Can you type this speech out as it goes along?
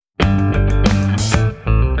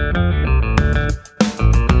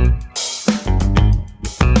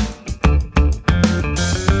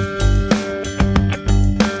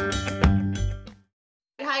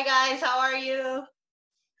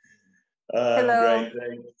I'm Hello. great,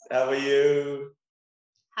 thanks. How are you?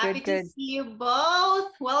 Happy Good, to good. see you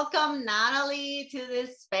both. Welcome, Nathaly, to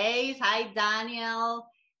this space. Hi, Daniel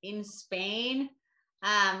in Spain.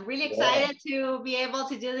 I'm really Yeah. excited to be able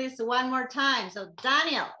to do this one more time. So,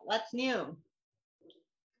 Daniel, what's new?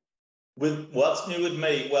 With what's new with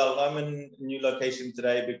me? Well, I'm in a new location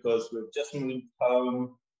today because we've just moved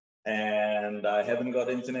home and I haven't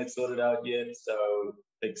got internet sorted out yet. So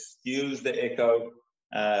excuse the echo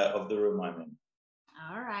of the room I'm in.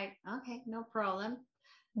 All right. Okay, no problem.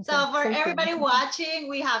 Okay, So for same thing. everybody watching,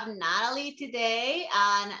 we have Nathaly today.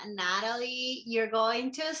 And Nathaly, you're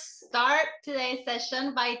going to start today's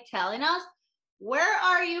session by telling us, where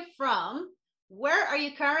are you from? Where are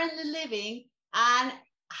you currently living? And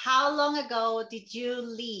how long ago did you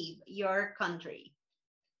leave your country?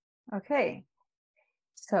 Okay.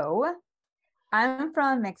 So I'm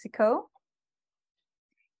from Mexico.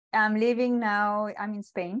 I'm living now, I'm in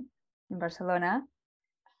Spain, in Barcelona.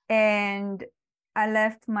 And I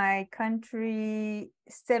left my country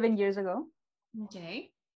 7 years ago.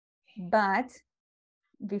 Okay. But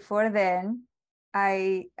before then,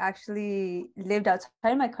 I actually lived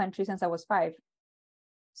outside my country since I was 5.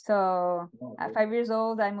 So at 5 years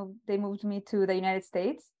old, they moved me to the United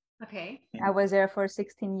States. Okay. I was there for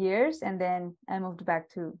 16 years, and then I moved back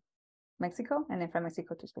to Mexico, and then from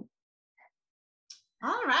Mexico to Spain.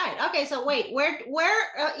 All right. Okay. So wait, where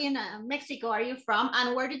in Mexico are you from,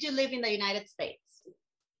 and where did you live in the United States?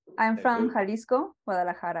 I'm from Jalisco,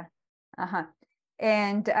 Guadalajara.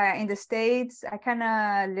 And in the States, I kind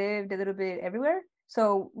of lived a little bit everywhere.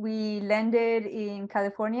 So we landed in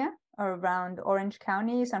California, or around Orange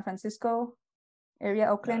County, San Francisco area,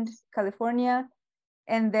 Oakland, Nice. California.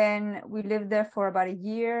 And then we lived there for about a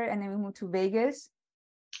year, and then we moved to Vegas.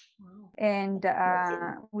 Wow. And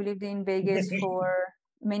we lived in Vegas for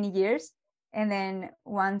many years. And then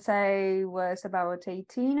once I was about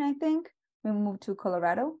 18, I think, we moved to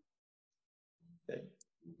Colorado. Okay.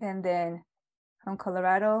 And then from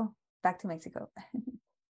Colorado back to Mexico.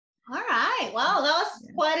 All right. Wow, that was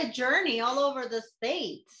quite a journey all over the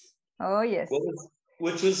States. Oh, yes.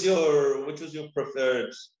 Which was your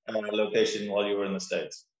preferred location while you were in the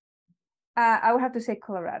States? I would have to say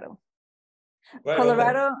Colorado. Right,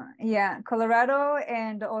 Colorado, yeah, Colorado,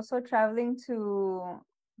 and also traveling to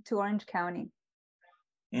Orange County.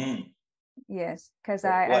 Mm. Yes, because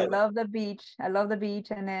Why? I love the beach. I love the beach,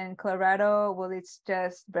 and then Colorado, well, it's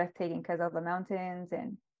just breathtaking because of the mountains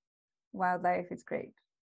and wildlife. It's great.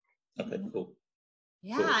 Okay, cool.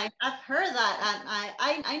 Yeah, Cool. I've heard that,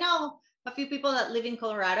 and I know a few people that live in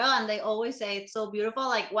Colorado, and they always say it's so beautiful.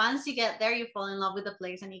 Like once you get there, you fall in love with the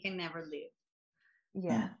place, and you can never leave.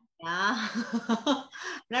 Yeah. Yeah,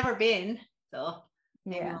 never been, so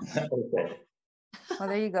maybe Yeah. Okay. Well,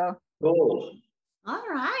 there you go. Cool. All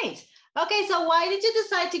right. Okay, so why did you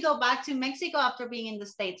decide to go back to Mexico after being in the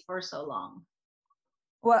States for so long?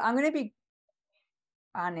 Well, I'm going to be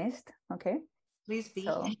honest, okay? Please be.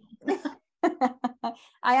 So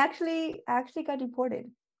I actually got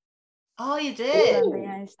deported Oh, you did? from the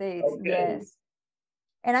United States. Okay. Yes.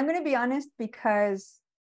 And I'm going to be honest because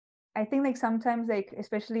I think like sometimes, like,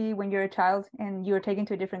 especially when you're a child and you're taken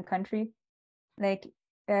to a different country, like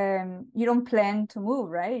you don't plan to move,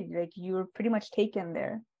 right? Like you're pretty much taken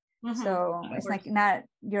there. Mhm. So Of it's course. like not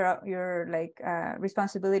your like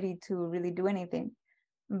responsibility to really do anything.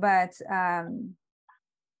 But I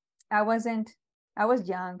was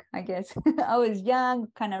young, I guess. I was young,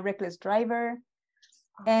 kind of reckless driver.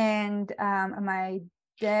 And my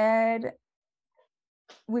dad,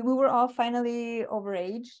 we were all finally over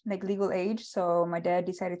age, like legal age. So my dad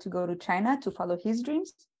decided to go to China to follow his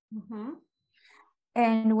dreams. Mhm.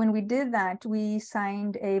 And when we did that, we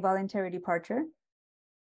signed a voluntary departure.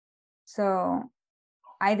 So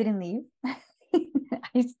I didn't leave.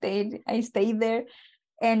 I stayed there.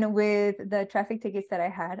 And with the traffic tickets that I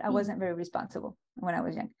had, I wasn't very responsible when I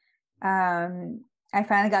was young. I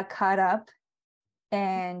finally got caught up.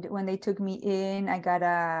 And when they took me in, I got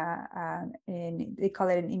they call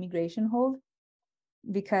it an immigration hold,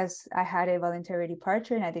 because I had a voluntary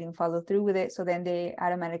departure and I didn't follow through with it. So then they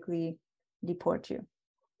automatically deport you.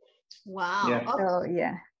 Wow. Yeah. Okay. So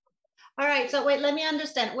yeah. All right. So wait, let me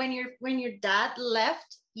understand. When your dad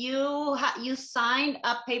left, you signed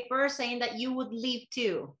a paper saying that you would leave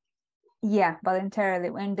too. Yeah, voluntarily.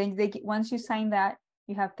 And then once you sign that,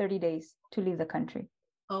 you have 30 days to leave the country.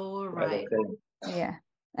 Oh, Right. right. Okay. Yeah.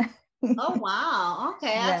 Oh, wow.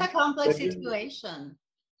 Okay, that's Yeah. a complex But situation.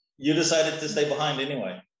 you decided to stay behind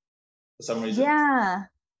anyway, for some reason.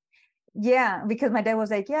 Yeah, because my dad was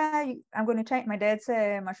like, I'm going to China. My dad's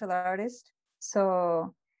a martial artist,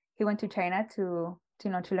 so he went to China to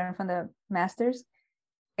to learn from the masters.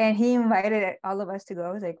 And he invited all of us to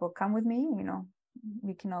go. He's like, well, come with me,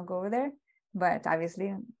 we can all go over there. But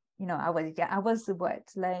obviously, I was what,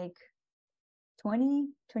 like 20,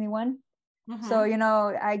 21. So,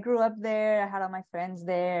 I grew up there. I had all my friends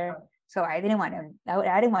there. So I didn't want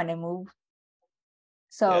to move.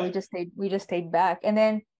 So we just stayed back. And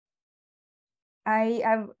then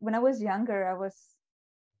I when I was younger, I was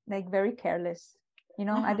like very careless.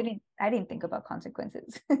 I didn't think about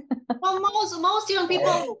consequences. Well, most young people,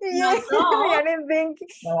 I don't. didn't think.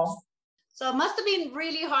 So it must have been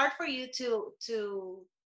really hard for you to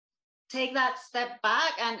take that step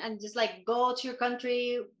back and just like go to your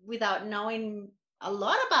country without knowing a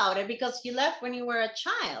lot about it, because you left when you were a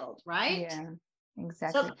child, right? Yeah,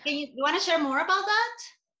 exactly. So you want to share more about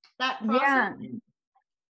that process? Yeah.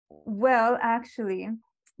 Well, actually,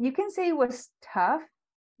 you can say it was tough,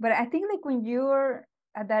 but I think like when you're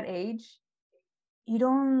at that age, you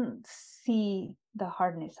don't see the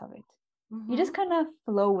hardness of it. You just kind of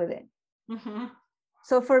flow with it.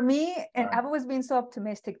 So for me, and I've always been so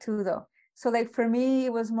optimistic too, though. So like for me,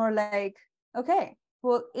 it was more like, okay,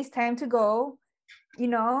 well, it's time to go,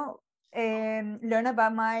 and learn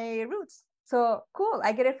about my roots. So cool,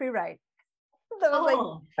 I get a free ride. That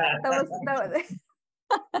was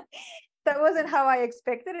that wasn't how I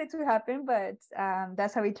expected it to happen, but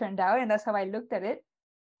that's how it turned out, and that's how I looked at it.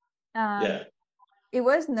 It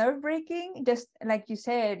was nerve-wracking, just like you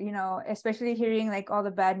said, especially hearing like all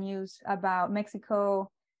the bad news about Mexico,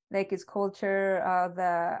 like its culture,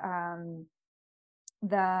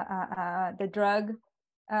 the drug,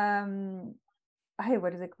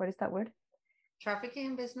 what is it? What is that word?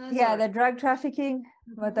 Trafficking business? Yeah, the drug trafficking,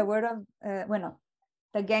 but the word of,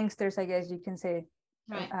 the gangsters, I guess you can say.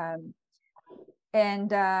 Right.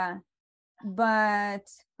 But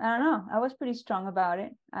I don't know, I was pretty strong about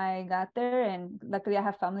it. I got there, and luckily I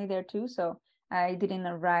have family there too, so I didn't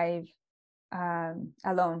arrive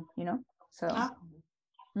alone, so All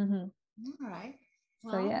right.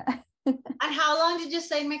 Well, so yeah. And how long did you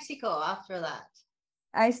stay in Mexico after that?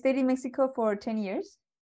 I stayed in Mexico for 10 years.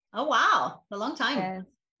 Oh wow, a long time.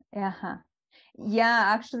 Yeah,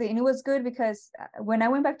 actually, and it was good because when I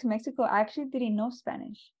went back to Mexico, I actually didn't know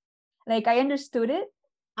Spanish. Like I understood it.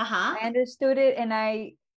 I understood it, and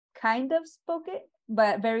I kind of spoke it,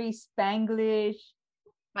 but very Spanglish.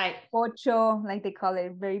 Right. Pocho, like they call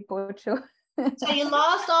it, very pocho. So you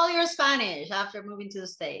lost all your Spanish after moving to the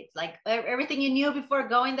States. Like everything you knew before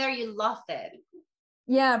going there, you lost it.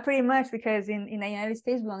 Yeah, pretty much, because in the United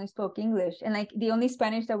States, we only spoke English. And like the only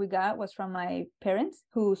Spanish that we got was from my parents,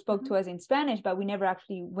 who spoke to us in Spanish, but we never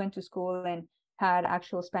actually went to school and had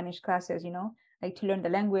actual Spanish classes, like to learn the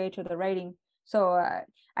language or the writing. So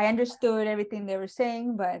I understood everything they were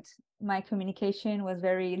saying, but my communication was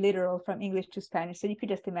very literal from English to Spanish. So you could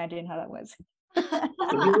just imagine how that was. So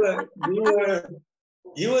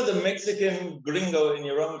you were the Mexican gringo in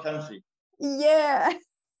your own country. Yeah.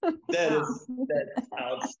 That's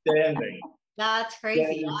outstanding. That's crazy.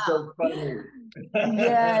 That is so funny.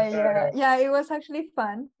 Yeah. It was actually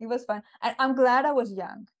fun. It was fun. I'm glad I was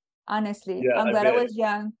young. Honestly, I'm glad I was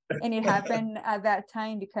young, and it happened at that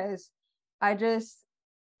time, because I just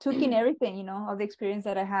took in everything, all the experience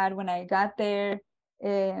that I had when I got there,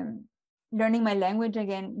 learning my language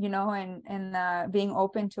again, and being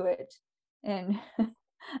open to it and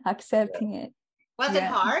accepting it. Was it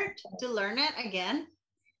hard to learn it again?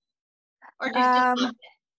 Or did it just happen?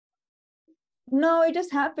 No, it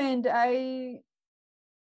just happened. I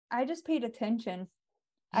just paid attention.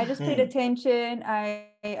 I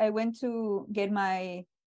went to get my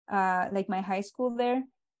like my high school there,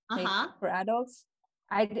 like for adults.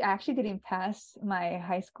 I actually didn't pass my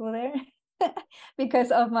high school there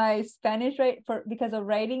because of my Spanish, because of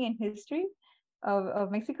writing and history of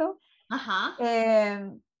Mexico. But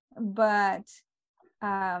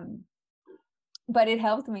it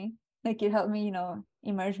helped me. Like it helped me,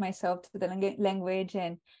 immerse myself to the language,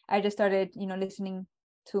 and I just started, listening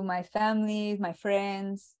to my family, my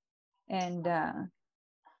friends, and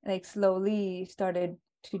like slowly started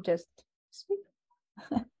to just speak.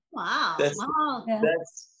 Wow. That's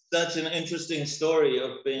such an interesting story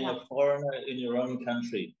of being a foreigner in your own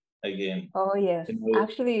country again. Oh yes,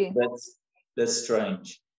 actually, that's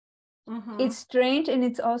strange. It's strange, and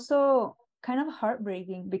it's also kind of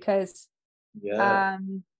heartbreaking, because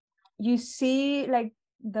you see like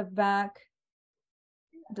the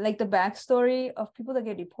backstory of people that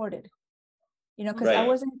get deported, because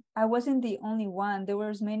I wasn't the only one. There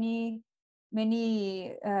was many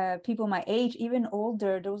people my age, even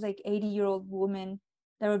older. There was like 80-year-old women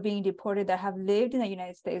that were being deported that have lived in the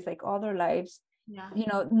United States like all their lives,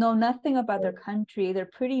 know nothing about their country. They're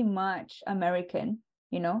pretty much American,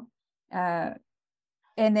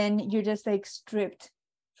 and then you're just like stripped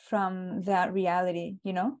from that reality,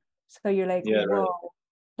 so you're like, whoa, right.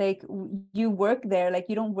 Like you work there, like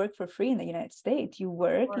you don't work for free in the United States. You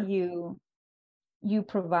work, you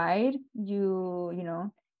provide,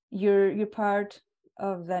 you're part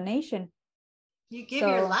of the nation. You give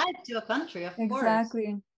your life to a country, of course.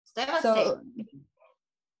 Exactly. It's devastating.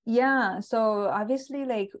 So obviously,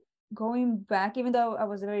 like going back, even though I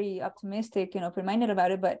was very optimistic and open-minded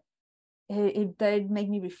about it, but it did make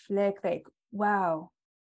me reflect, like wow,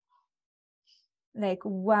 I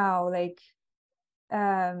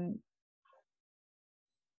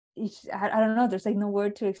don't know, there's like no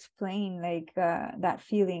word to explain like that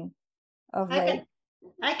feeling of I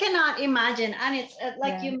cannot imagine. And it's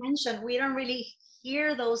like you mentioned, we don't really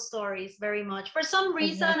hear those stories very much. For some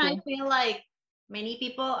reason, I feel like many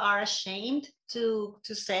people are ashamed to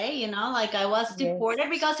say, like I was deported,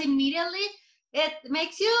 because immediately it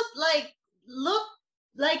makes you like look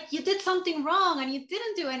like you did something wrong and you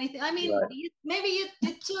didn't do anything. I mean, maybe you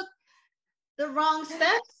took the wrong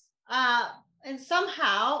steps and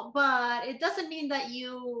somehow, but it doesn't mean that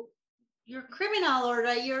you're criminal or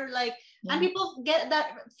that you're like, and people get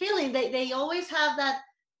that feeling. They always have that,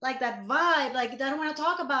 like that vibe, like they don't want to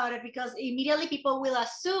talk about it because immediately people will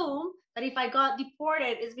assume that if I got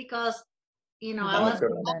deported, it's because, I was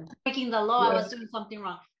breaking the law, I was doing something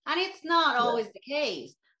wrong. And it's not always the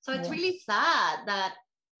case. So it's really sad that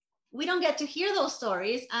we don't get to hear those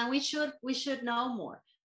stories, and we should know more.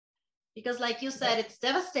 Because like you said, it's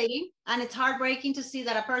devastating and it's heartbreaking to see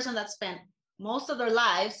that a person that spent most of their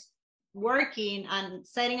lives working and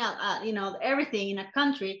setting up, everything in a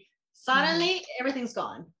country, suddenly everything's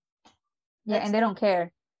gone. And they don't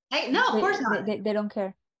care. No, of course not. They don't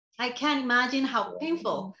care. I can't imagine how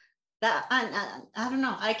painful that. I don't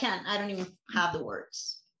know. I don't even have the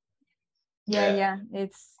words. Yeah.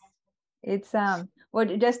 It's well,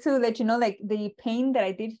 just to let you know, like the pain that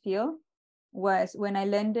I did feel was when I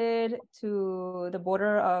landed to the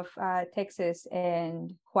border of Texas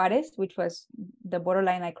and Juarez, which was the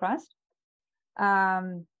borderline I crossed.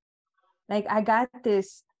 Like I got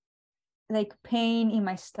this like pain in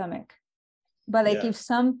my stomach, but like if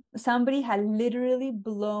somebody had literally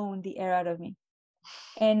blown the air out of me,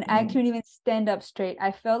 and I couldn't even stand up straight.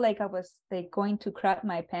 I felt like I was like going to crap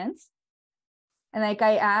my pants. And like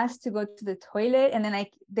I asked to go to the toilet, and then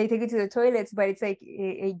like they take you to the toilets, but it's like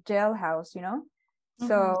a jailhouse,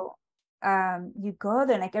 So you go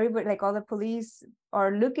there, and like everybody, like all the police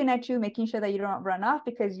are looking at you, making sure that you don't run off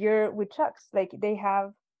because you're with trucks. Like they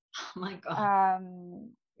have oh my God.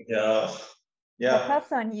 The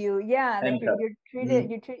cuffs on you. Like you're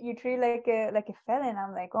treated you treat like a felon.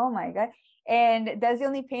 I'm like, oh my God. And that's the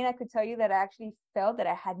only pain I could tell you that I actually felt, that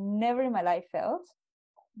I had never in my life felt,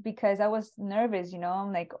 because I was nervous,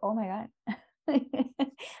 I'm like, oh my God.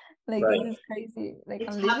 Like this is crazy. Like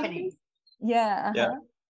it's I'm happening.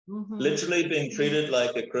 Literally being treated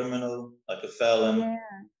like a criminal, like a felon,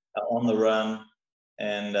 on the run.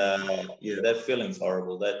 And that feeling's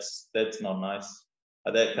horrible. That's not nice.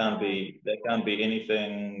 That can't be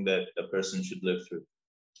anything that a person should live through.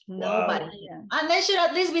 Nobody. And they should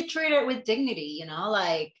at least be treated with dignity,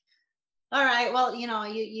 like, all right, well,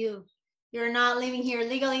 you're not living here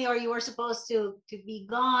legally, or you were supposed to be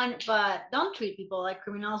gone, but don't treat people like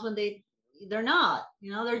criminals when they're not.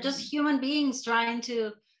 They're just human beings trying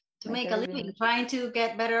to make a living, trying to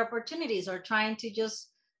get better opportunities, or trying to just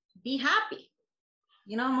be happy.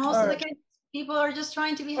 Most of the cases, people are just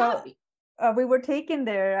trying to be happy. We were taken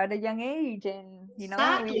there at a young age, and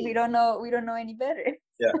exactly. we don't know any better.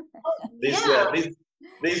 These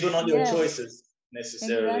were not your choices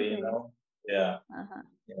necessarily. It's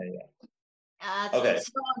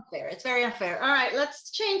so unfair. It's very unfair. All right,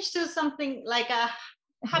 let's change to something like a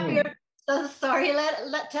happier story.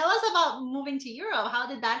 Tell us about moving to Europe. How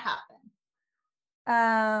did that happen?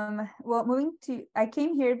 Well, I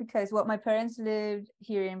came here because my parents lived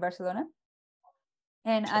here in Barcelona,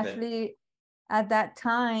 and actually at that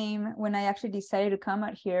time when I actually decided to come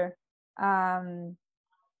out here, I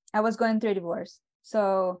was going through a divorce.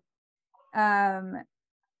 So in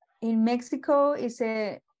Mexico,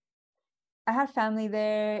 I had family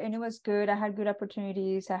there, and it was good. I had good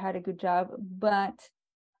opportunities. I had a good job, but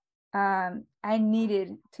I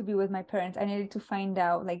needed to be with my parents. I needed to find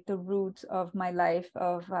out like the roots of my life,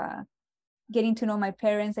 of getting to know my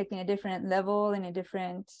parents like in a different level, in a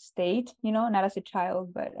different state, not as a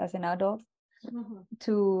child, but as an adult,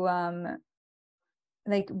 to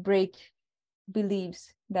like break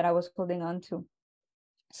beliefs that I was holding on to.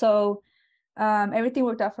 So everything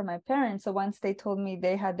worked out for my parents. So once they told me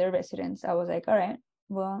they had their residence, I was like, all right,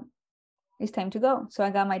 well, it's time to go. So I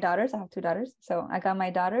got my daughters. I have 2 daughters. So I got my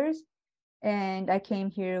daughters and I came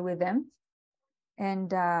here with them.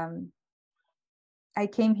 And I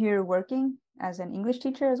came here working as an English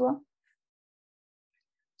teacher as well.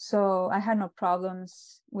 So I had no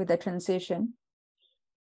problems with the transition.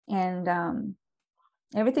 And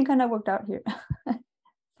everything kind of worked out here.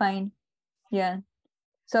 Fine. Yeah.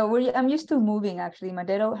 So I'm used to moving, actually. My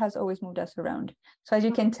dad has always moved us around. So as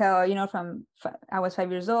you can tell, you know, I was 5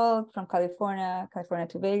 years old, from California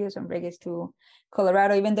to Vegas, from Vegas to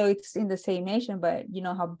Colorado, even though it's in the same nation, but you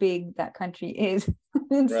know how big that country is.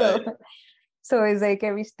 And Right. so it's like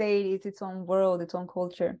every state is its own world, its own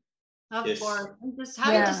culture. Of Yes. course. And just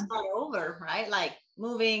having to start over, right? Like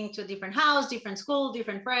moving to a different house, different school,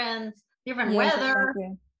 different friends, different Yes, weather.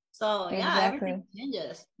 exactly. So yeah, Exactly. everything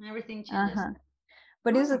changes. Everything changes.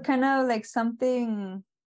 But it's kind of like something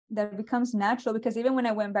that becomes natural, because even when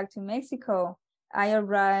I went back to Mexico, I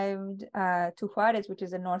arrived to Juarez, which is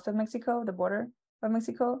the north of Mexico, the border of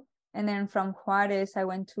Mexico. And then from Juarez, I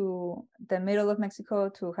went to the middle of Mexico,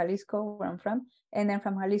 to Jalisco, where I'm from. And then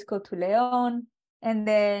from Jalisco to León. And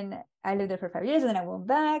then I lived there for 5 years, and then I went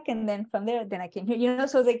back. And then from there, then I came here, you know,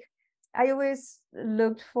 so it's like, I always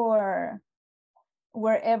looked for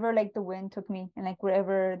wherever like the wind took me, and like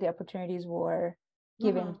wherever the opportunities were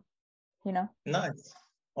given, you know. Nice.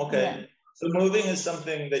 Okay. Yeah. So moving is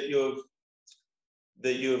something that you've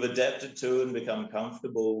adapted to and become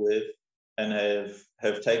comfortable with and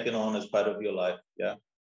have taken on as part of your life. Yeah.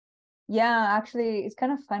 Yeah, actually, it's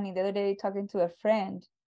kind of funny. The other day, talking to a friend,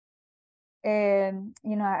 and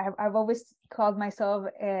you know, I've always called myself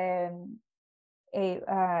a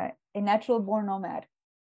natural born nomad.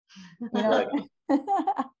 You know, Right.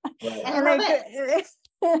 and like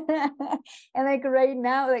and like right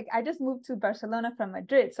now, like I just moved to Barcelona from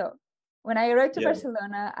Madrid. So when I arrived to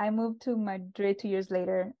Barcelona, I moved to Madrid 2 years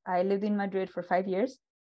later. I lived in Madrid for 5 years,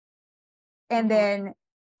 and then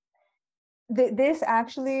this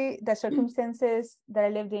actually, the circumstances that I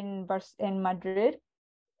lived in Madrid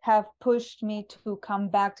have pushed me to come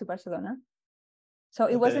back to Barcelona. So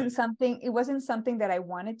it wasn't something that I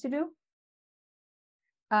wanted to do.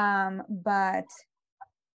 But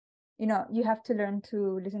you know, you have to learn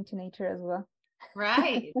to listen to nature as well.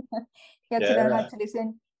 Right. You have to learn how to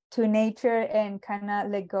listen to nature and kind of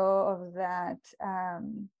let go of that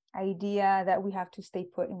idea that we have to stay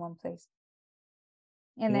put in one place.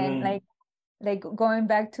 And then like going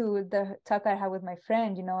back to the talk I had with my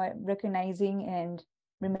friend, you know, recognizing and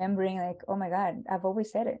remembering, like, oh my God, I've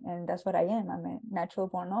always said it, and that's what I am. I'm a natural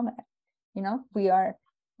born nomad. You know, we are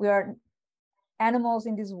animals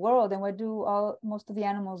in this world, and what do most of the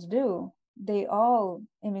animals do? They all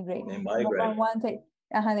immigrate. They migrate.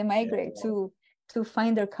 They migrate to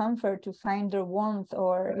find their comfort, to find their warmth,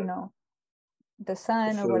 or you know, the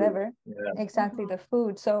sun or whatever. Exactly, the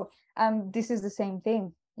food. So this is the same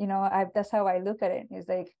thing. You know, that's how I look at it. It's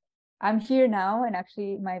like, I'm here now, and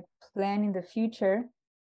actually my plan in the future,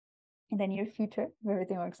 in the near future, if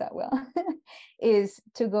everything works out well, is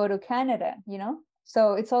to go to Canada, you know?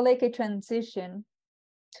 So it's all like a transition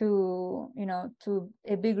to, you know, to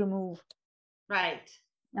a bigger move. Right.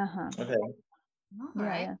 Okay. All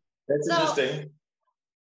right. Yeah. That's interesting.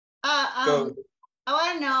 I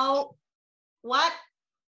want to know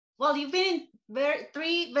you've been in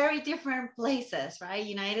three very different places, right?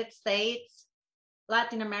 United States,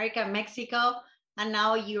 Latin America, Mexico, and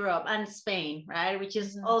now Europe and Spain, right? Which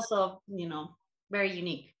is also, you know, very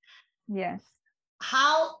unique. Yes.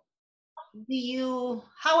 How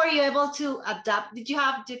are you able to adapt? Did you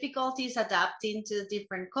have difficulties adapting to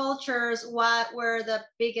different cultures? What were the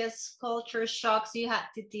biggest culture shocks you had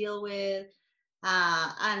to deal with?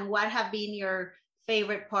 And what have been your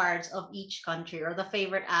favorite parts of each country, or the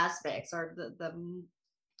favorite aspects, or the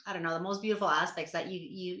I don't know, the most beautiful aspects that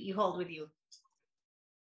you hold with you?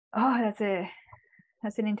 Oh,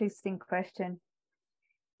 that's an interesting question.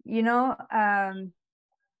 You know,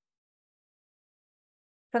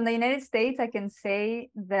 from the United States, I can say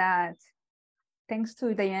that thanks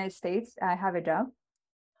to the United States, I have a job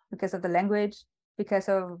because of the language, because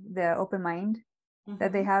of the open mind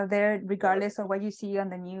that they have there, regardless of what you see on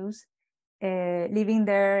the news. Living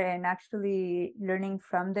there and actually learning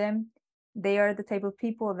from them, they are the type of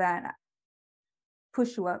people that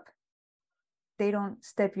push you up. They don't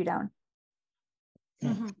step you down.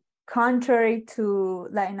 Contrary to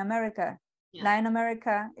Latin America. Latin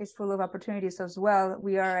America is full of opportunities as well.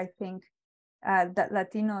 We are, I think, that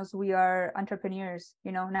Latinos, we are entrepreneurs,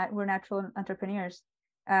 you know, we're natural entrepreneurs.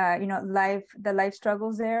 You know, the life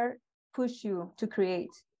struggles there push you to create.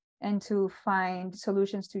 and to find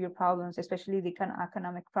solutions to your problems, especially the kind of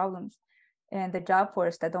economic problems and the job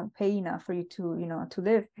force that don't pay enough for you to, you know, to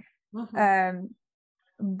live.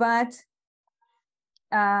 But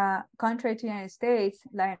contrary to the United States,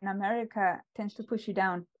 Latin America tends to push you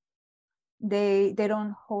down. They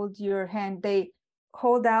don't hold your hand. They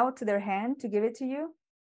hold out their hand to give it to you,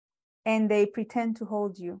 and they pretend to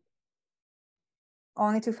hold you,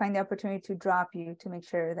 only to find the opportunity to drop you to make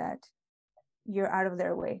sure that you're out of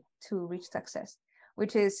their way to reach success,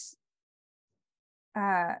 which is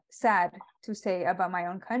sad to say about my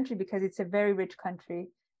own country, because it's a very rich country.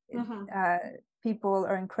 People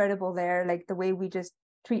are incredible there. Like the way we just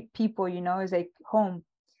treat people, you know, is like home.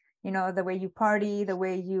 You know, the way you party, the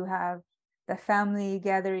way you have the family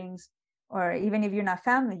gatherings, or even if you're not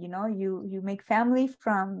family, you know, you make family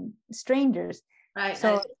from strangers. Right.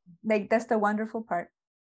 So like that's the wonderful part.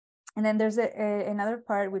 And then there's another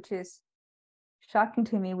part which is shocking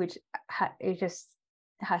to me, which it just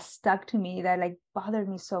has stuck to me, that like bothered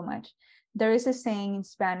me so much. There is a saying in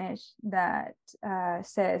Spanish that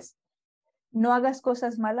says, no hagas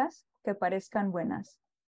cosas malas que parezcan buenas.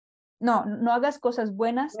 No hagas cosas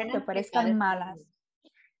buenas que parezcan malas.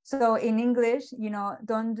 So in English, you know,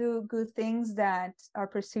 don't do good things that are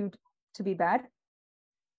perceived to be bad,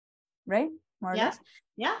 right? More or less.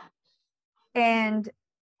 Yeah. And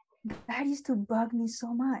that used to bug me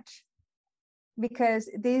so much, because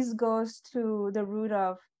this goes to the root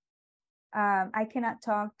of I cannot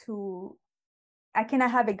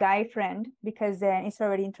have a guy friend, because then it's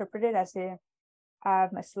already interpreted as if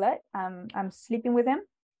I'm a slut. I'm sleeping with him,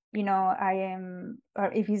 you know,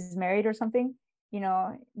 or if he's married or something, you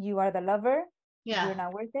know, you are the lover. You're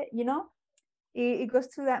not worth it, you know. It goes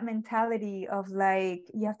to that mentality of like,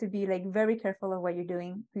 you have to be like very careful of what you're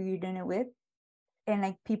doing, who you're doing it with, and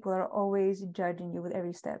like people are always judging you with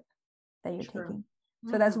every step that you're taking.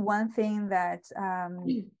 So that's one thing that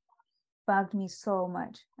bugged me so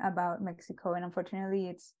much about Mexico, and unfortunately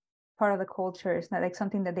it's part of the culture. It's not like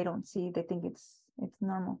something that they don't see. They think it's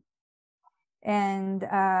normal. And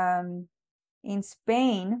in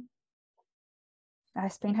Spain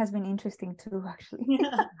has been interesting too, actually.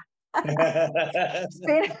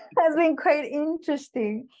 Spain has been quite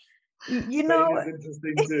interesting. You know, Spain is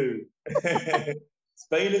interesting too.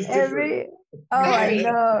 Spain is different. I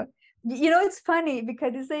know. You know, it's funny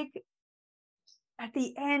because it's like at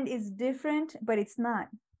the end it's different, but it's not.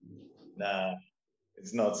 Nah,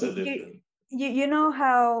 it's not so different. You know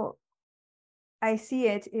how I see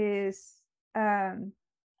it is, so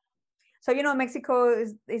you know, Mexico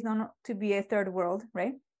is known to be a third world,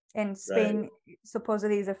 right? And Spain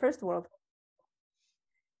supposedly is a first world.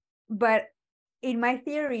 But in my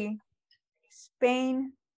theory,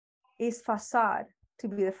 Spain is facade to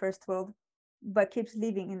be the first world, but keeps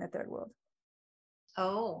living in the third world.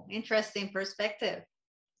 Oh, interesting perspective.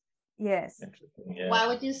 Yes. Yeah. Why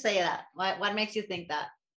would you say that? What makes you think that?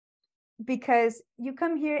 Because you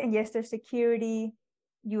come here and yes, there's security,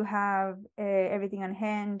 you have everything on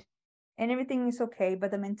hand, and everything is okay,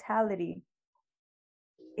 but the mentality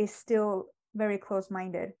is still very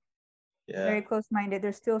close-minded. Very close-minded.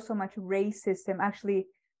 There's still so much racism. Actually,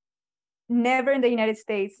 never in the United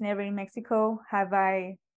States, never in Mexico have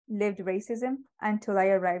I lived racism until I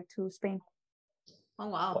arrived to Spain. Oh,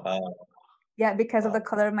 wow. Yeah, because of the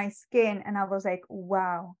color of my skin. And I was like,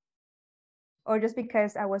 wow. Or just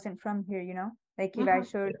because I wasn't from here, you know? Like if I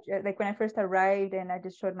showed, like when I first arrived and I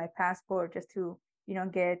just showed my passport just to, you know,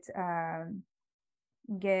 get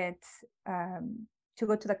to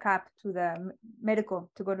go to the CAP, to the medical,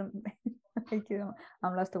 to go to,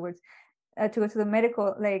 I'm lost of words, to go to the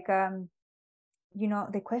medical, like, you know,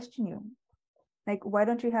 they question you. Like, why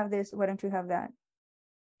don't you have this? Why don't you have that?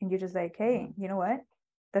 And you're just like, hey, you know what?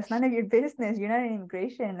 That's none of your business. You're not in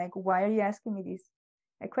immigration. Like, why are you asking me these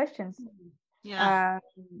questions? Yeah.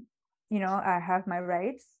 You know, I have my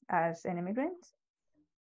rights as an immigrant,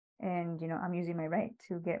 and you know, I'm using my right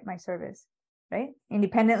to get my service, right?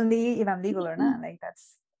 Independently, if I'm legal or not. Like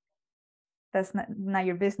that's not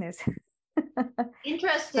your business.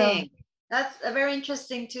 Interesting. So, that's very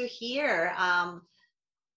interesting to hear.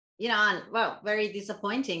 You know, and well, very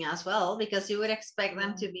disappointing as well, because you would expect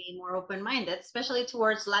them to be more open-minded, especially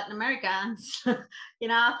towards Latin Americans. You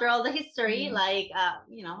know, after all the history, like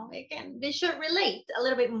you know, they should relate a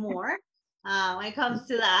little bit more when it comes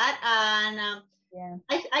to that. And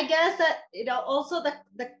I guess that, you know, also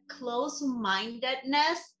the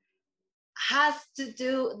close-mindedness has to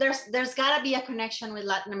do. There's got to be a connection with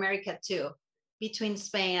Latin America too, between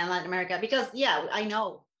Spain and Latin America, because I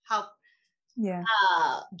know how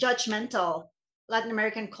judgmental Latin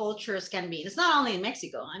American cultures can be. It's not only in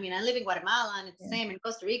Mexico. I mean, I live in Guatemala, and it's the same in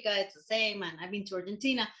Costa Rica. It's the same, and I've been to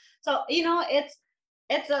Argentina. So it's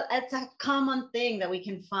a common thing that we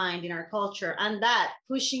can find in our culture, and that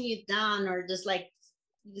pushing you down, or just like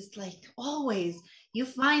always, you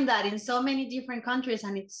find that in so many different countries,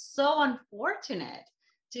 and it's so unfortunate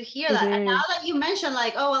to hear that. And now that you mentioned,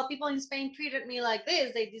 like, oh well, people in Spain treated me like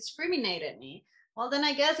this, they discriminated me. Well, then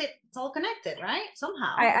I guess it's all connected, right?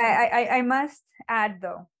 Somehow. I must add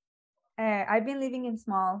though, I've been living in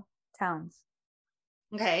small towns.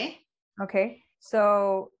 Okay.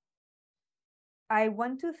 So I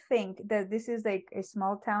want to think that this is like a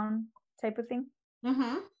small town type of thing.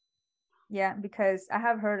 Mm-hmm. Yeah, because I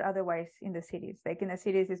have heard otherwise in the cities. Like in the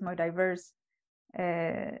cities, it's more diverse.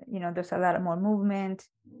 There's a lot more movement.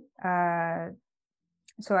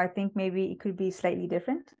 So I think maybe it could be slightly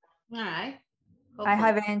different. All right.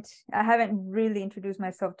 Hopefully. I haven't really introduced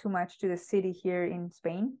myself too much to the city here in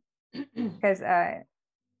Spain, because I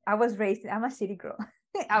was raised, I'm a city girl.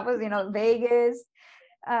 I was, Vegas,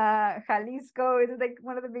 Jalisco is like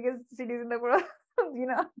one of the biggest cities in the world,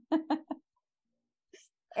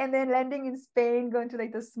 and then landing in Spain, going to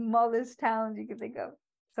like the smallest towns you could think of.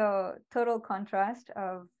 So total contrast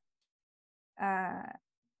of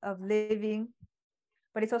living,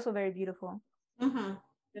 but it's also very beautiful. Mm-hmm.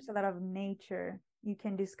 There's a lot of nature. You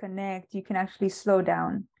can disconnect. You can actually slow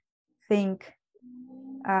down, think,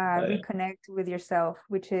 reconnect with yourself,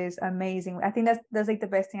 which is amazing. I think that's like the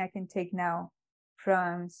best thing I can take now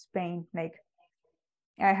from Spain. Like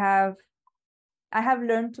I have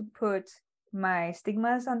learned to put my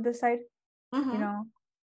stigmas on the side,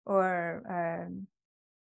 or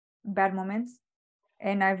bad moments,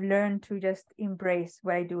 and I've learned to just embrace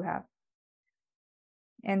what I do have.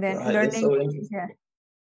 And then learning,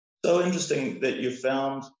 so interesting that you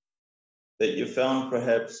found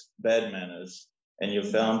perhaps bad manners, and you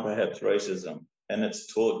found perhaps racism, and it's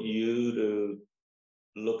taught you to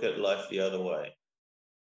look at life the other way,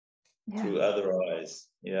 through other eyes,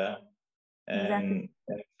 and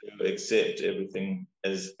to accept everything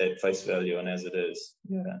as at face value and as it is.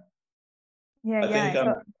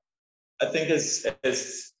 I think as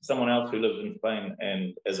someone else who lives in Spain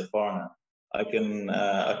and as a foreigner, I can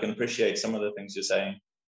appreciate some of the things you're saying,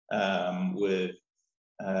 with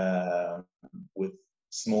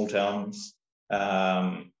small towns,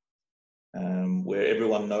 where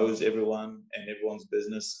everyone knows everyone and everyone's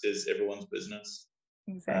business is everyone's business.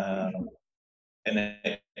 Exactly. And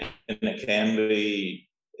it can be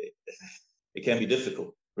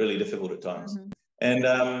difficult, really difficult at times.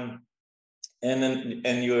 Mm-hmm.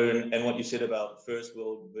 And what you said about first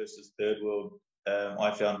world versus third world,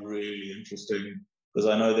 I found really interesting, because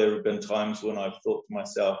I know there have been times when I've thought to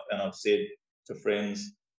myself, and I've said to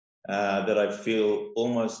friends, that I feel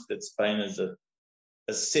almost that Spain is a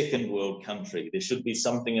second world country. There should be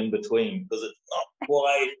something in between, because it's not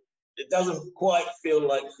quite, it doesn't quite feel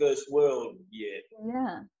like first world yet.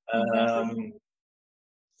 Yeah. Exactly.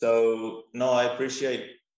 So no, I appreciate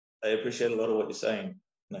a lot of what you're saying.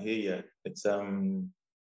 And I hear you. It's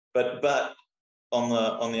but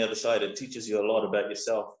on the other side, it teaches you a lot about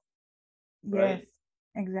yourself. Right? Yes,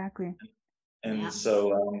 exactly. And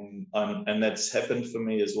so and that's happened for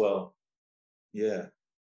me as well. Yeah.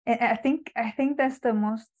 And I think that's the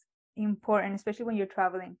most important, especially when you're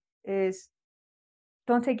traveling, is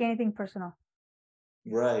don't take anything personal.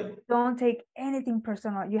 Right. Don't take anything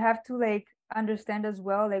personal. You have to like understand as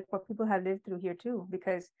well, like what people have lived through here too,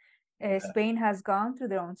 because Spain has gone through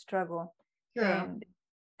their own struggle. Yeah. And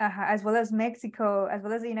as well as Mexico, as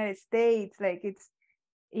well as the United States, like it's,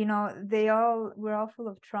 we're all full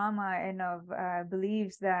of trauma and of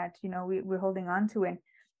beliefs that, we're holding on to. And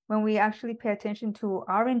when we actually pay attention to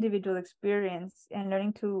our individual experience and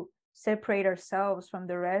learning to separate ourselves from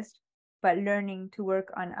the rest, but learning to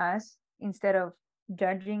work on us instead of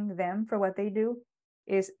judging them for what they do,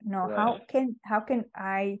 is how can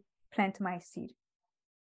I plant my seed?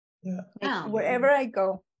 Wherever I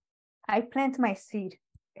go, I plant my seed,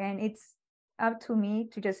 and it's up to me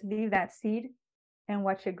to just leave that seed and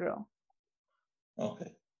watch it grow.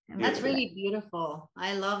 Okay. That's really beautiful.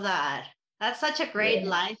 I love that. That's such a great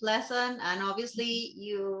life lesson. And obviously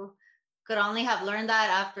you could only have learned that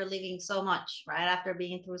after living so much, right? After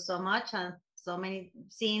being through so much and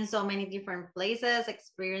seeing so many different places,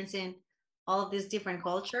 experiencing all of these different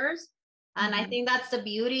cultures. And I think that's the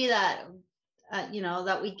beauty that,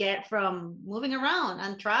 that we get from moving around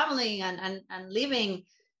and traveling and living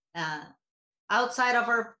outside of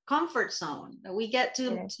our comfort zone. We get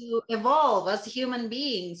to evolve as human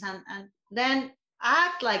beings and then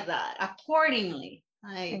act like that accordingly.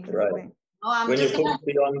 Exactly. Oh, I'm When just you're gonna. pushed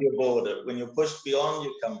beyond your border, when you're pushed beyond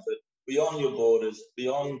your comfort, beyond your borders,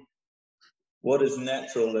 beyond what is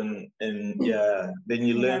natural, and yeah, then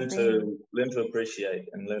you learn to appreciate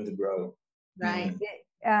and learn to grow. Right.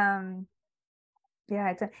 Yeah,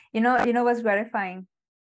 you know what's gratifying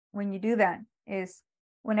when you do that is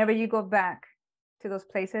whenever you go back to those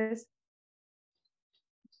places,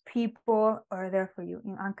 people are there for you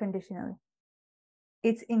unconditionally.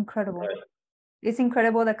 It's incredible. Right. It's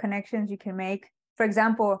incredible the connections you can make. For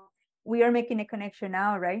example, we are making a connection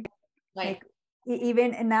now, right? Right. Like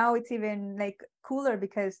even and now it's even like cooler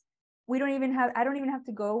because I don't even have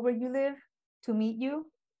to go where you live to meet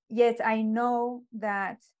you. Yet I know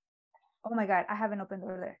that, oh my God, I have an open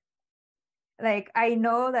door there. Like I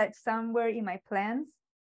know that somewhere in my plans,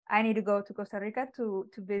 I need to go to Costa Rica to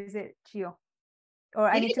visit Chio. Or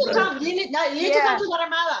I need to go. You need to come to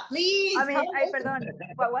Guatemala, please. I mean, perdón,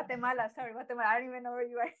 Guatemala. Sorry, Guatemala. I don't even know where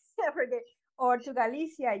you are. I forget. Or to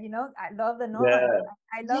Galicia. You know, I love the north. Yeah.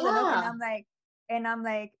 I love the north, and I'm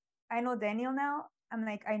like, I know Daniel now. I'm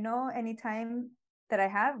like, I know anytime that I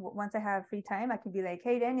have, once I have free time, I can be like,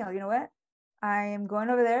 hey Daniel, you know what? I am going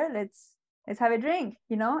over there. Let's have a drink.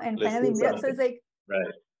 You know, and Let's finally, do so it's like,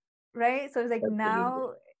 right. So it's like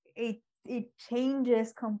now it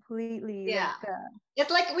changes completely. Yeah. Like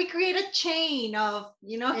it's like we create a chain of,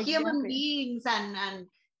 you know, human beings and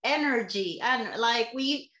energy, and like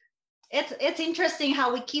it's interesting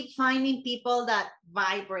how we keep finding people that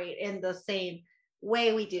vibrate in the same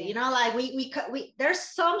way we do. You know, like we there's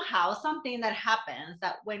somehow something that happens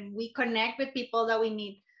that when we connect with people that we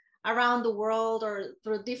meet around the world or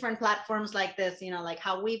through different platforms like this, you know, like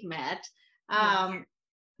how we've met.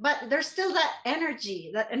 But there's still that energy,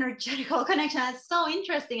 that energetical connection. It's so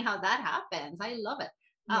interesting how that happens. I love it.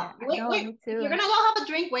 Wait, me too. If you're gonna go have a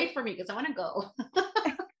drink, wait for me because I want to go.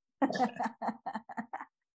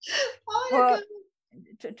 Well,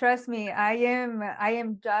 trust me, I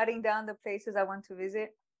am jotting down the places I want to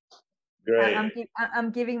visit. Great.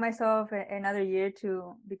 I'm giving myself another year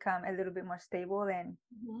to become a little bit more stable, and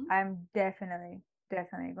I'm definitely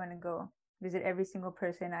going to go visit every single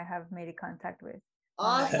person I have made a contact with.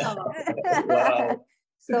 Awesome. Wow.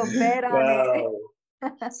 So bet on it.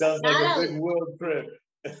 Sounds like a big world trip.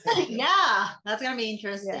 Yeah, that's gonna be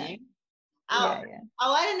interesting. I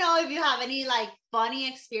want to know if you have any like funny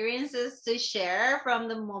experiences to share from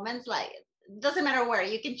the moments. Like, it doesn't matter where,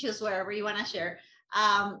 you can choose wherever you want to share.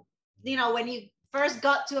 You know, when you first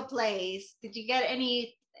got to a place, did you get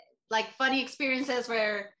any like funny experiences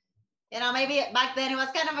where, you know, maybe back then it was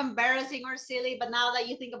kind of embarrassing or silly, but now that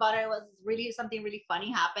you think about it, it was really something really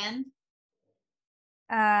funny happened?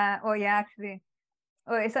 Oh yeah, actually.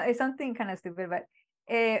 Oh, it's something kind of stupid, but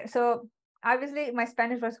so obviously my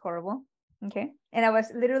Spanish was horrible. Okay. And I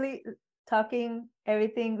was literally talking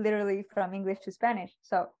everything literally from English to Spanish.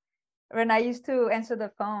 So when I used to answer the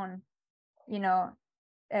phone, you know,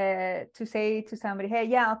 to say to somebody, hey,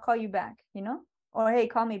 yeah, I'll call you back, you know, or hey,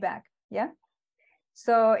 call me back. Yeah.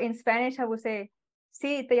 So in Spanish, I would say,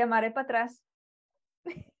 sí, te llamaré para atrás.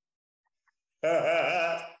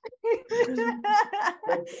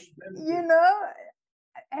 You know,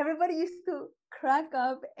 everybody used to crack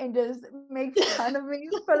up and just make fun of me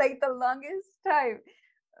for like the longest time.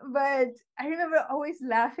 But I remember always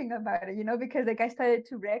laughing about it, you know, because like I started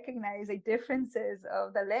to recognize like differences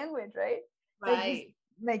of the language, right? Right.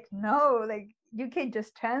 Like no, like you can't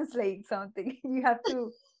just translate something. You have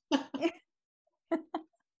to.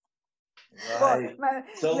 Right. Well,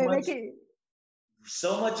 so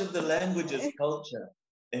much of the language is culture,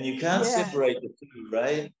 and you can't separate the two,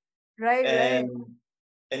 right? Right.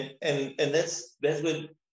 And that's where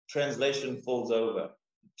translation falls over.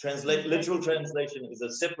 Literal translation is a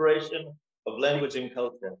separation of language and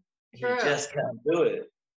culture. You just can't do it.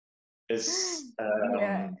 It's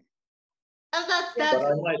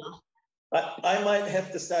but I might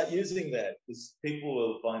have to start using that because people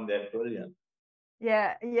will find that brilliant.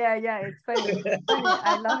 Yeah. It's funny.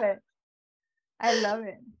 I love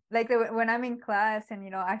it. Like when I'm in class and, you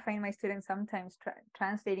know, I find my students sometimes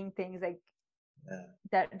translating things like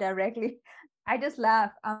that directly. I just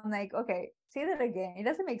laugh. I'm like, okay, say that again. It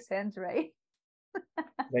doesn't make sense, right?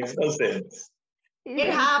 Makes no sense.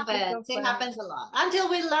 It happens. It happens a lot until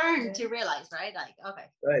we learn to realize, right? Like, okay,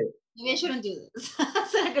 maybe I shouldn't do this.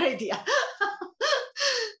 That's not a good idea.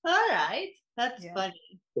 All right, that's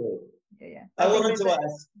funny. Cool. I wanted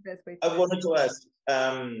to ask,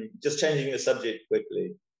 just changing the subject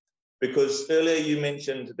quickly, because earlier you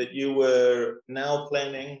mentioned that you were now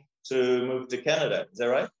planning to move to Canada. Is that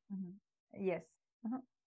right? Yes.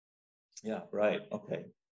 Yeah, right. Okay.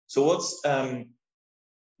 So what's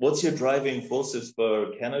what's your driving forces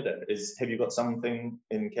for Canada? Have you got something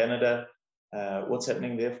in Canada? What's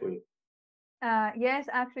happening there for you? Yes,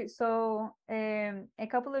 actually. So a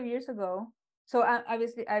couple of years ago, so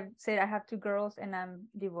obviously I've said I have two girls and I'm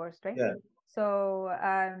divorced, right? Yeah. So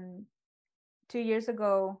 2 years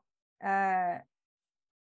ago,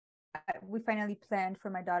 we finally planned for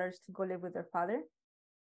my daughters to go live with their father,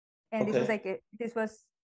 and Okay. this was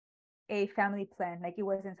a family plan. Like it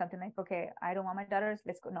wasn't something like, okay, I don't want my daughters,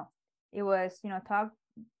 let's go. No, it was, talk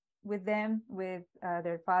with them, with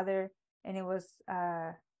their father, and it was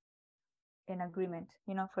an agreement,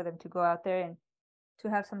 for them to go out there and to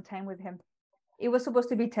have some time with him. It was supposed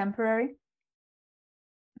to be temporary,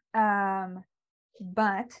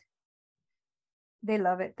 but they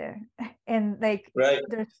love it there, and like Right.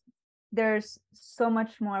 there's so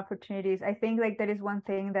much more opportunities. I think like that is one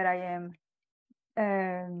thing that I am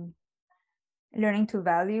learning to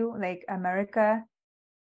value, like America.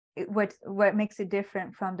 What makes it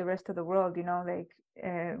different from the rest of the world, like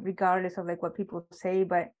regardless of like what people say,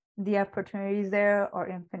 but the opportunities there are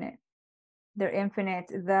infinite. They're infinite.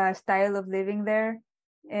 The style of living there,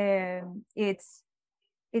 it's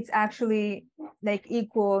actually like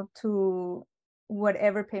equal to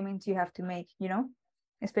whatever payments you have to make,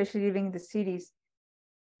 especially living in the cities.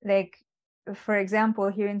 Like, for example,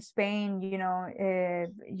 here in Spain,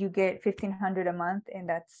 you get 1,500 a month, and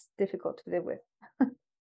that's difficult to live with.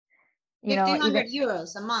 1,500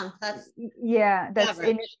 euros a month. That's that's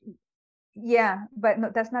average. Yeah, but no,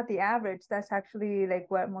 that's not the average. That's actually like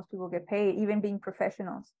what most people get paid, even being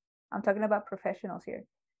professionals. I'm talking about professionals here.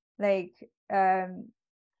 Like, and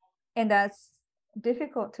that's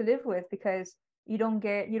difficult to live with because you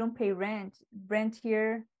don't pay rent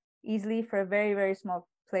here easily for a very, very small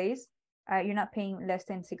place. You're not paying less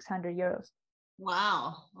than 600 euros.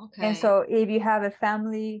 Wow. Okay. And so if you have a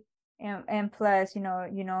family and plus,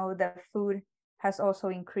 the food has also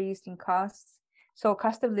increased in costs. So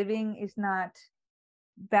cost of living is not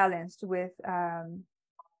balanced with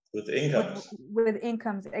incomes. With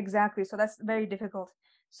incomes, exactly. So that's very difficult.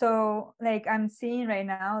 So like I'm seeing right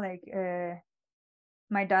now, like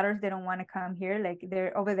my daughters, they don't want to come here. Like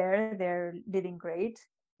they're over there, they're living great.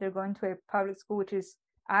 They're going to a public school, which is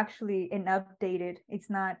actually an updated. It's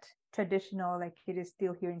not traditional like it is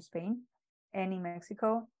still here in Spain and in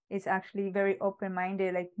Mexico. It's actually very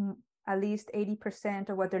open-minded. Like at least 80%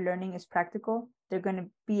 of what they're learning is practical. They're going to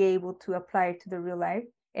be able to apply it to the real life,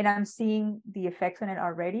 and I'm seeing the effects on it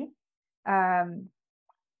already.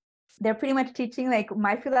 They're pretty much teaching like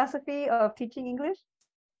my philosophy of teaching English.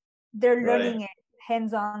 They're learning it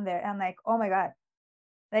hands-on there. I'm like, oh my God.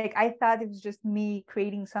 Like I thought it was just me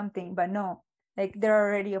creating something, but no, like they're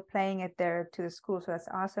already applying it there to the school. So that's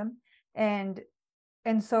awesome. And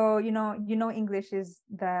so, English is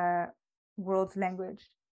the world's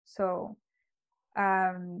language. So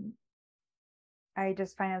I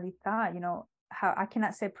just finally thought, how I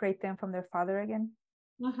cannot separate them from their father again,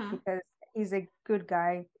 because he's a good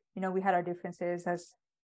guy. We had our differences as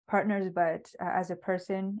partners, but as a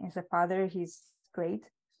person, as a father, he's great.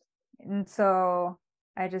 And so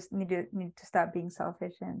I just need to stop being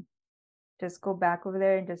selfish and just go back over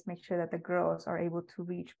there and just make sure that the girls are able to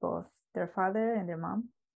reach both their father and their mom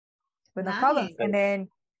with no problems. And then,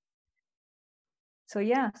 so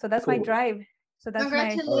yeah, so that's my drive. So that's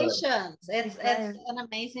congratulations. It's an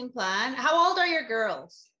amazing plan. How old are your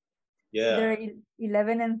girls? Yeah, they're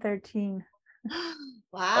 11 and 13.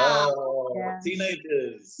 Wow. Oh, yeah.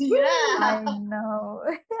 Teenagers. Yeah, I know.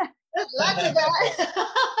 Lucky guys.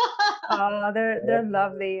 Oh, they're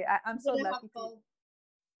lovely. I'm so lucky.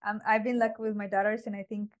 I've been lucky with my daughters, and I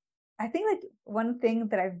think like one thing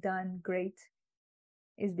that I've done great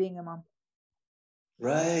is being a mom.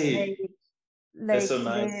 Right. That's so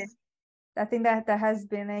nice. I think that has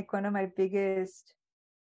been like one of my biggest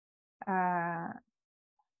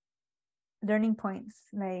learning points,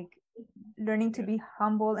 like learning to be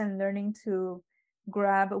humble and learning to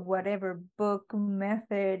grab whatever book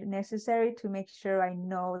method necessary to make sure I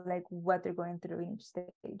know like what they're going through in each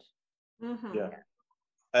stage. Yeah,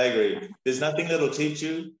 I agree. There's nothing that'll teach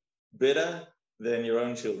you better than your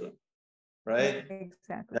own children, right?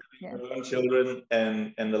 Exactly. Having your own children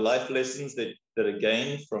and the life lessons that are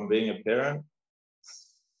gained from being a parent.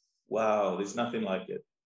 Wow, there's nothing like it.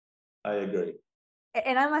 I agree.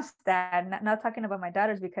 And I must add, not talking about my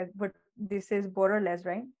daughters because this is borderless,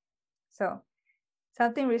 right? So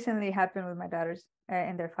something recently happened with my daughters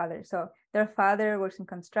and their father. So their father works in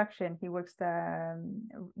construction. He works the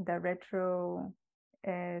retro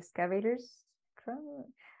excavators,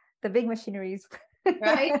 the big machineries.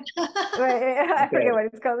 Right. I forget what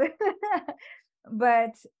it's called.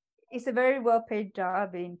 But it's a very well-paid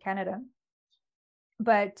job in Canada,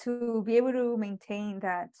 but to be able to maintain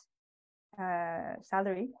that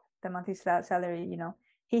salary, the monthly salary, you know,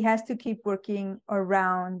 he has to keep working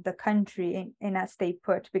around the country and not stay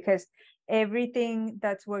put, because everything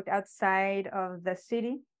that's worked outside of the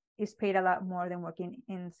city is paid a lot more than working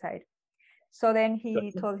inside. So then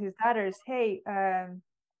he told his daughters, hey,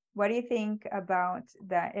 what do you think about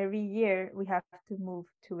that? Every year we have to move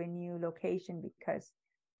to a new location, because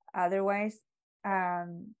otherwise,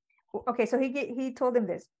 okay, so he told them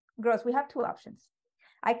this, girls, we have two options.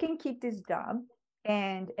 I can keep this job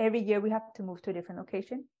and every year we have to move to a different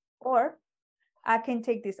location, or I can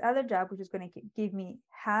take this other job, which is going to give me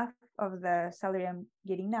half of the salary I'm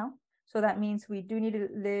getting now. So that means we do need to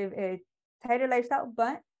live a tighter lifestyle,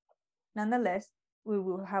 but nonetheless, we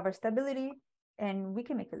will have our stability and we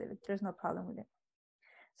can make a living. There's no problem with it.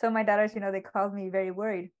 So my daughters, you know, they called me very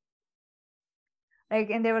worried. Like,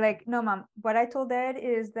 and they were like, no, mom, what I told dad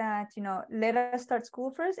is that, you know, let us start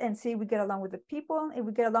school first and see if we get along with the people. If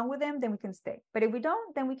we get along with them, then we can stay. But if we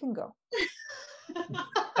don't, then we can go.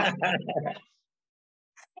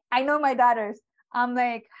 I know my daughters. I'm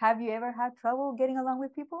like, have you ever had trouble getting along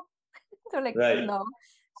with people? They're like, Right. no.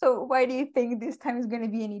 So why do you think this time is going to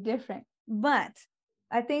be any different? But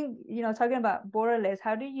I think, you know, talking about borderless,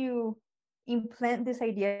 how do you implant this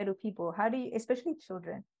idea to people? How do you, especially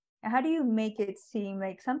children, and how do you make it seem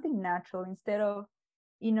like something natural instead of,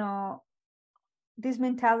 you know, this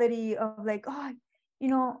mentality of like, oh, you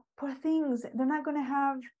know, poor things, they're not going to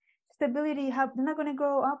have stability, they're not going to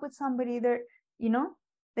grow up with somebody, they're, you know,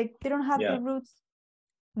 like they don't have the roots.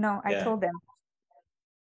 No, I told them.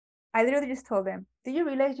 I literally just told them, do you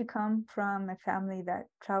realize you come from a family that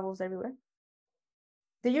travels everywhere?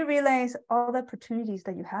 Do you realize all the opportunities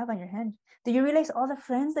that you have on your hand? Do you realize all the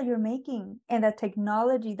friends that you're making and the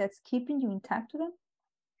technology that's keeping you intact to them?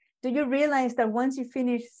 Do you realize that once you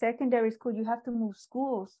finish secondary school, you have to move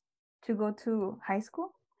schools to go to high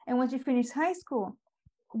school? And once you finish high school,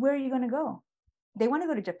 where are you going to go? They want to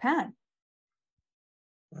go to Japan.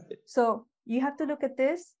 Right. So you have to look at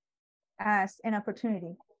this as an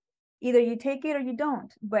opportunity. Either you take it or you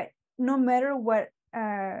don't. But no matter what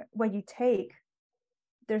you take,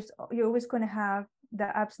 you're always going to have the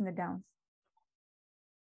ups and the downs,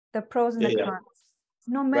 the pros and the cons,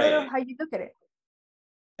 no matter how you look at it.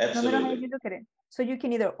 Absolutely. No matter how you look at it. So you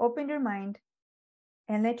can either open your mind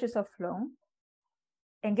and let yourself flow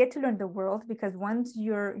and get to learn the world, because once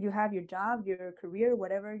you have your job, your career,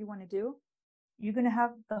 whatever you want to do, you're going to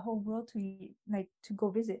have the whole world to go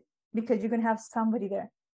visit, because you're going to have somebody there.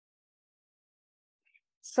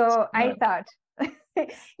 So I thought,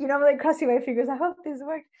 you know, I'm like crossing my fingers, I hope this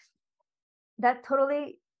works. That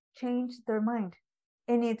totally changed their mind.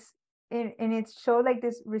 And it showed like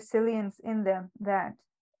this resilience in them that,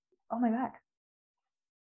 oh my God,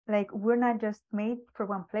 like we're not just made for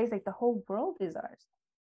one place, like the whole world is ours.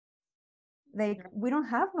 Like we don't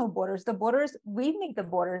have no borders. The borders, we make the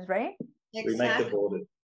borders, right? Exactly. We make the borders.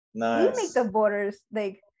 Nice. We make the borders,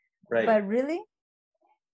 like, but really?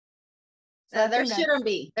 So there shouldn't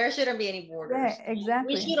be any borders. Yeah,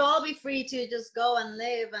 exactly. We should all be free to just go and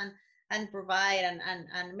live and provide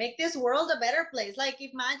and make this world a better place. Like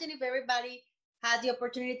imagine if everybody had the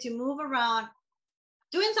opportunity to move around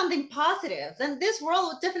doing something positive, then this world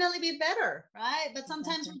would definitely be better, right? But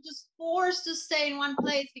sometimes we're just forced to stay in one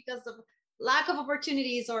place because of lack of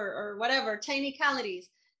opportunities or whatever, technicalities.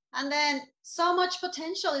 And then so much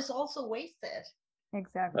potential is also wasted.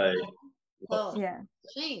 Exactly. Right. So, yeah.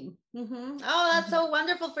 Shame. Mm-hmm. Oh, that's so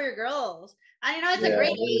wonderful for your girls. And you know, it's a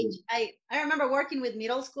great age. I remember working with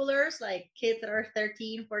middle schoolers, like kids that are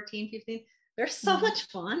 13, 14, 15. They're so much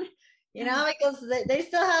fun, you know, because they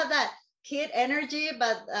still have that kid energy,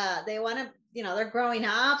 but they want to, you know, they're growing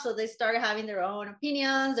up. So they start having their own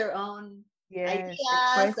opinions, their own ideas.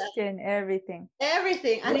 Question everything.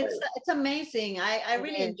 And it's amazing. I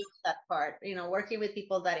really enjoy that part, you know, working with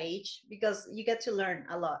people that age, because you get to learn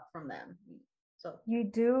a lot from them. So you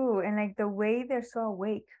do, and like the way they're so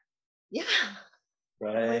awake. Yeah.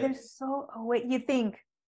 Right. The way they're so awake. You think,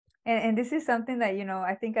 and this is something that, you know,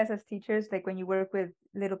 I think as teachers, like when you work with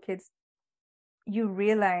little kids, you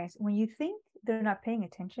realize when you think they're not paying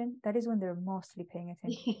attention, that is when they're mostly paying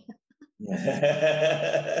attention.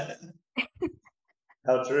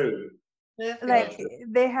 How true. Like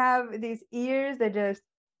they have these ears that just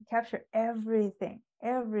capture everything.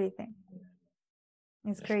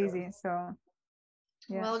 It's crazy. So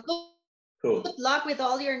yeah. Well, good luck with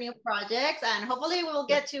all your new projects, and hopefully we will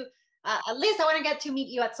get to at least I want to get to meet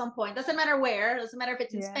you at some point. Doesn't matter where. Doesn't matter if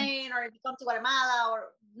it's in Spain or if you come to Guatemala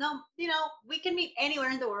or no, you know, we can meet anywhere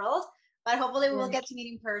in the world. but hopefully we will Yeah. get to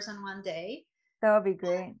meet in person one day. That would be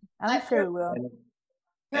great. I'm sure we will.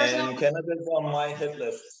 And Canada's on my hit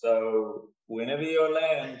list, so whenever you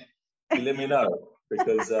land, you let me know,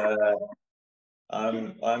 because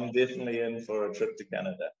I'm definitely in for a trip to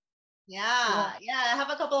Canada. Yeah, I have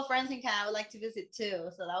a couple of friends in Canada I would like to visit too,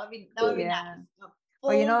 so that would be Yeah. nice.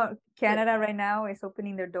 Well, you know, Canada right now is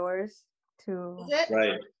opening their doors to Is it?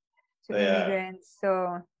 Right. immigrants.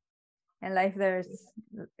 So, and life there is,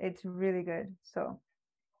 it's really good. So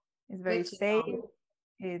it's very Good to safe. know.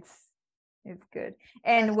 It's good.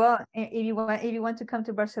 And well, if you want to come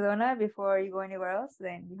to Barcelona before you go anywhere else,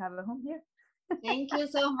 then you have a home here. Thank you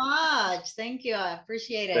so much. Thank you. I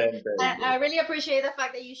appreciate it. Fantastic. I really appreciate the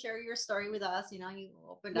fact that you share your story with us. You know, you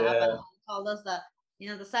opened up and told us the, you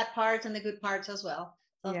know, the sad parts and the good parts as well.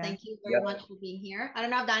 So Yeah. thank you very much for being here. I don't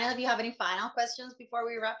know, Daniel, if you have any final questions before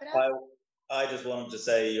we wrap it up. I just wanted to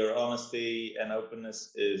say your honesty and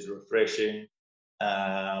openness is refreshing.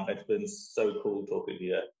 It's been so cool talking to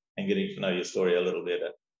you and getting to know your story a little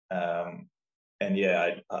better. And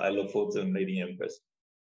yeah, I look forward to meeting you in person.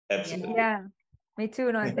 Absolutely. Yeah, me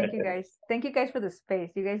too. No, and thank you guys. Thank you guys for the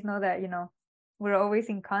space. You guys know that, you know, we're always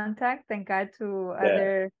in contact. Thank God to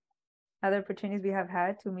other opportunities we have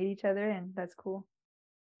had to meet each other, and that's cool.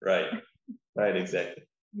 Right. Right, exactly.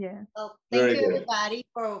 Yeah. Well, thank you everybody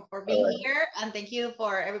for being here, and thank you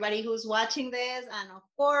for everybody who's watching this. And of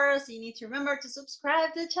course, you need to remember to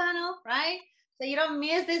subscribe to the channel, right? So you don't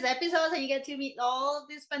miss these episodes and you get to meet all of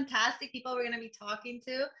these fantastic people we're going to be talking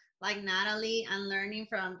to, like Nathaly, and learning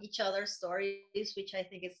from each other's stories, which I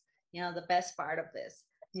think is, you know, the best part of this.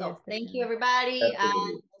 So Yes, thank you everybody.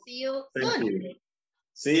 Absolutely. And see you Thank soon. you.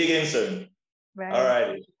 See you again soon. Bye. All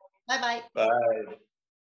righty. Bye-bye. Bye.